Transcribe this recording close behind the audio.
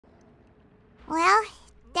Well,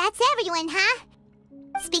 that's everyone, huh?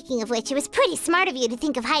 Speaking of which, it was pretty smart of you to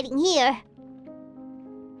think of hiding here.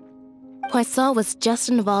 Poisson was just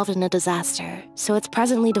involved in a disaster, so it's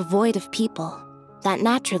presently devoid of people. That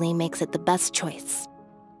naturally makes it the best choice.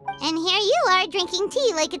 And here you are drinking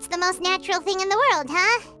tea like it's the most natural thing in the world,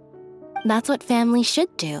 huh? That's what families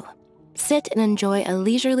should do. Sit and enjoy a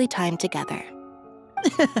leisurely time together.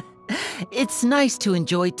 It's nice to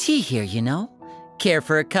enjoy tea here, you know? Care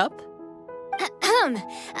for a cup?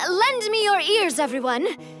 Lend me your ears, everyone.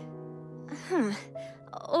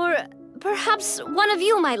 Or perhaps one of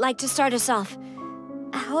you might like to start us off.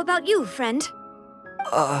 How about you, friend?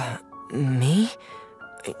 Me?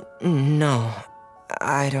 No,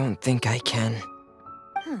 I don't think I can.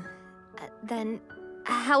 Then,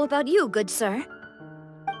 how about you, good sir?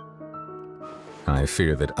 I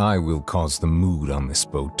fear that I will cause the mood on this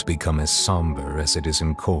boat to become as somber as it is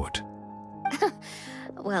in court.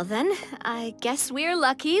 Well then, I guess we're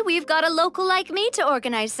lucky we've got a local like me to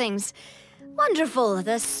organize things. Wonderful,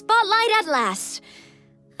 the spotlight at last.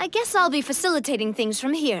 I guess I'll be facilitating things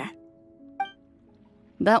from here.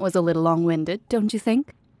 That was a little long-winded, don't you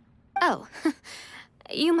think? Oh,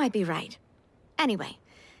 you might be right. Anyway,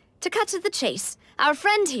 to cut to the chase, our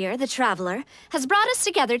friend here, the Traveler, has brought us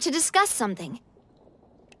together to discuss something.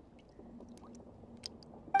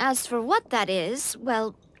 As for what that is,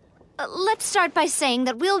 well, let's start by saying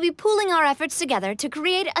that we'll be pooling our efforts together to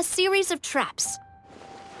create a series of traps.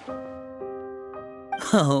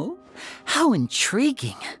 Oh, how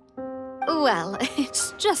intriguing. Well,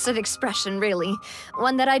 it's just an expression, really.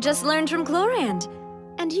 One that I just learned from Chlorand,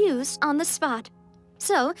 and used on the spot.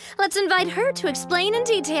 So, let's invite her to explain in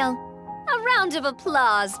detail. A round of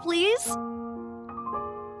applause, please.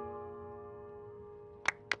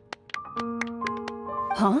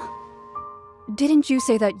 Huh? Didn't you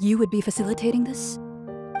say that you would be facilitating this?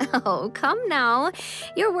 Oh, come now.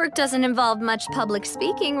 Your work doesn't involve much public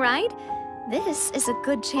speaking, right? This is a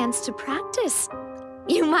good chance to practice.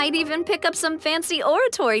 You might even pick up some fancy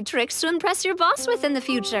oratory tricks to impress your boss with in the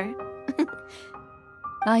future.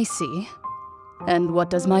 I see. And what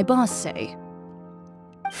does my boss say?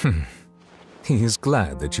 He is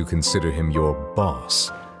glad that you consider him your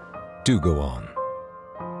boss. Do go on.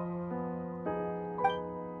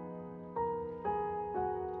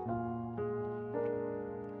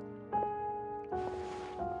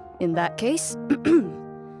 In that case,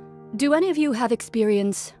 do any of you have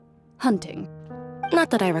experience hunting?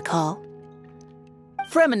 Not that I recall.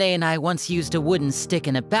 Fremine and I once used a wooden stick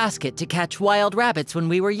in a basket to catch wild rabbits when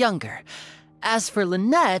we were younger. As for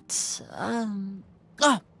Lynette,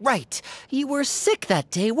 oh, right. You were sick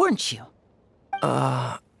that day, weren't you?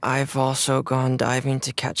 I've also gone diving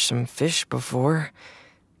to catch some fish before.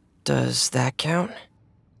 Does that count?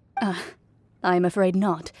 I'm afraid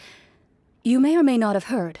not. You may or may not have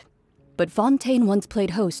heard, but Fontaine once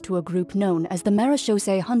played host to a group known as the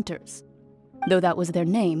Marechaussee Hunters. Though that was their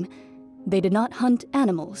name, they did not hunt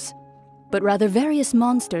animals, but rather various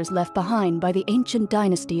monsters left behind by the ancient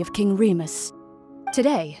dynasty of King Remus.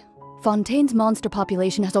 Today, Fontaine's monster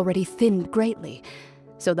population has already thinned greatly,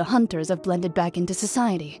 so the hunters have blended back into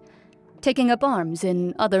society, taking up arms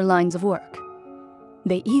in other lines of work.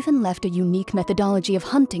 They even left a unique methodology of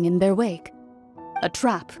hunting in their wake. A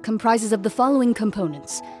trap comprises of the following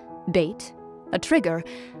components: bait, a trigger,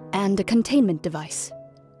 and a containment device.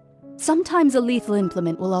 Sometimes a lethal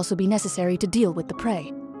implement will also be necessary to deal with the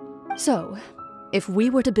prey. So, if we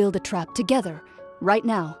were to build a trap together, right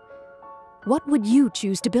now, what would you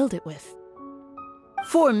choose to build it with?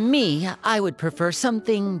 For me, I would prefer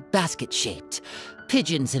something basket-shaped.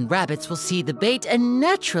 Pigeons and rabbits will see the bait and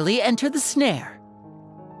naturally enter the snare.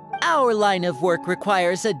 Our line of work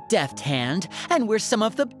requires a deft hand, and we're some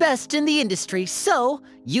of the best in the industry, so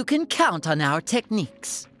you can count on our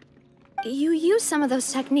techniques. You used some of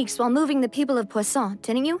those techniques while moving the people of Poisson,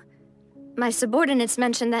 didn't you? My subordinates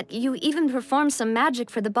mentioned that you even performed some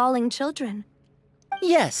magic for the bawling children.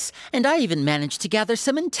 Yes, and I even managed to gather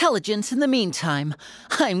some intelligence in the meantime.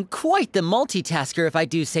 I'm quite the multitasker if I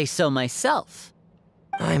do say so myself.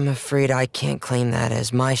 I'm afraid I can't claim that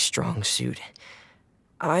as my strong suit.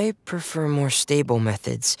 I prefer more stable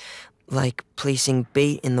methods, like placing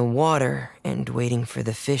bait in the water and waiting for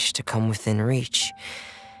the fish to come within reach.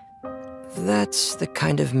 That's the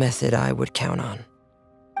kind of method I would count on.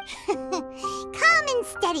 Calm and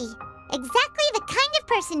steady. Exactly the kind of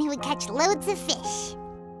person who would catch loads of fish.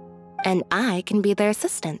 And I can be their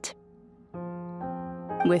assistant.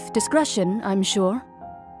 With discretion, I'm sure.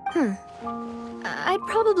 I'd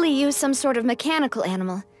probably use some sort of mechanical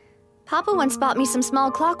animal. Papa once bought me some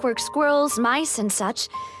small clockwork squirrels, mice, and such.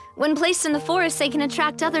 When placed in the forest, they can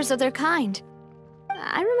attract others of their kind.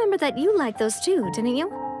 I remember that you liked those too, didn't you?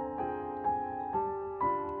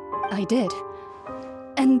 I did.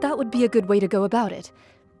 And that would be a good way to go about it.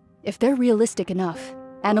 If they're realistic enough,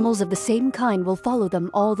 animals of the same kind will follow them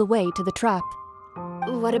all the way to the trap.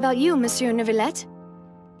 What about you, Monsieur Neuvillette?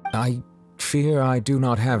 I fear I do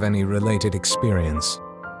not have any related experience.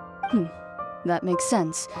 That makes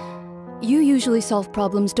sense. You usually solve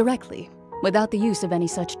problems directly, without the use of any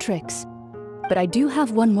such tricks. But I do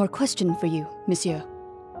have one more question for you, monsieur.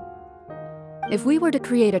 If we were to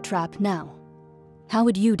create a trap now, how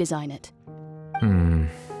would you design it?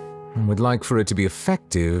 I would like for it to be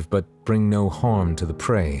effective, but bring no harm to the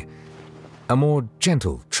prey. A more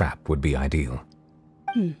gentle trap would be ideal.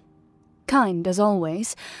 Kind, as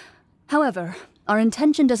always. However, our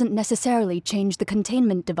intention doesn't necessarily change the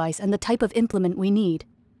containment device and the type of implement we need.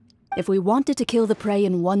 If we wanted to kill the prey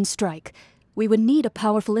in one strike, we would need a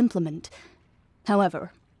powerful implement.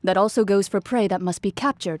 However, that also goes for prey that must be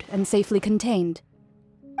captured and safely contained.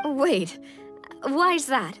 Wait, why's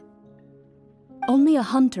that? Only a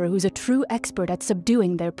hunter who's a true expert at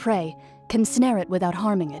subduing their prey can snare it without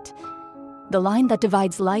harming it. The line that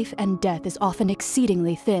divides life and death is often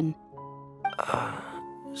exceedingly thin.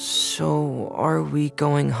 So are we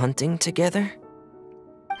going hunting together?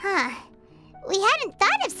 Huh. We hadn't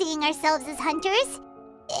thought of seeing ourselves as hunters.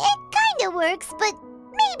 It kinda works, but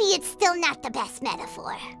maybe it's still not the best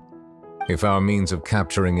metaphor. If our means of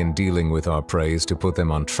capturing and dealing with our prey is to put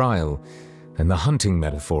them on trial, then the hunting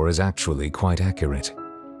metaphor is actually quite accurate.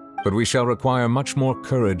 But we shall require much more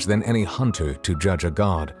courage than any hunter to judge a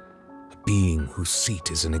god, a being whose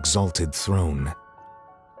seat is an exalted throne.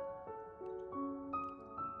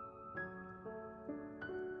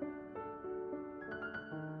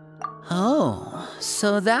 Oh,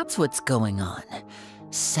 so that's what's going on.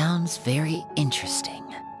 Sounds very interesting.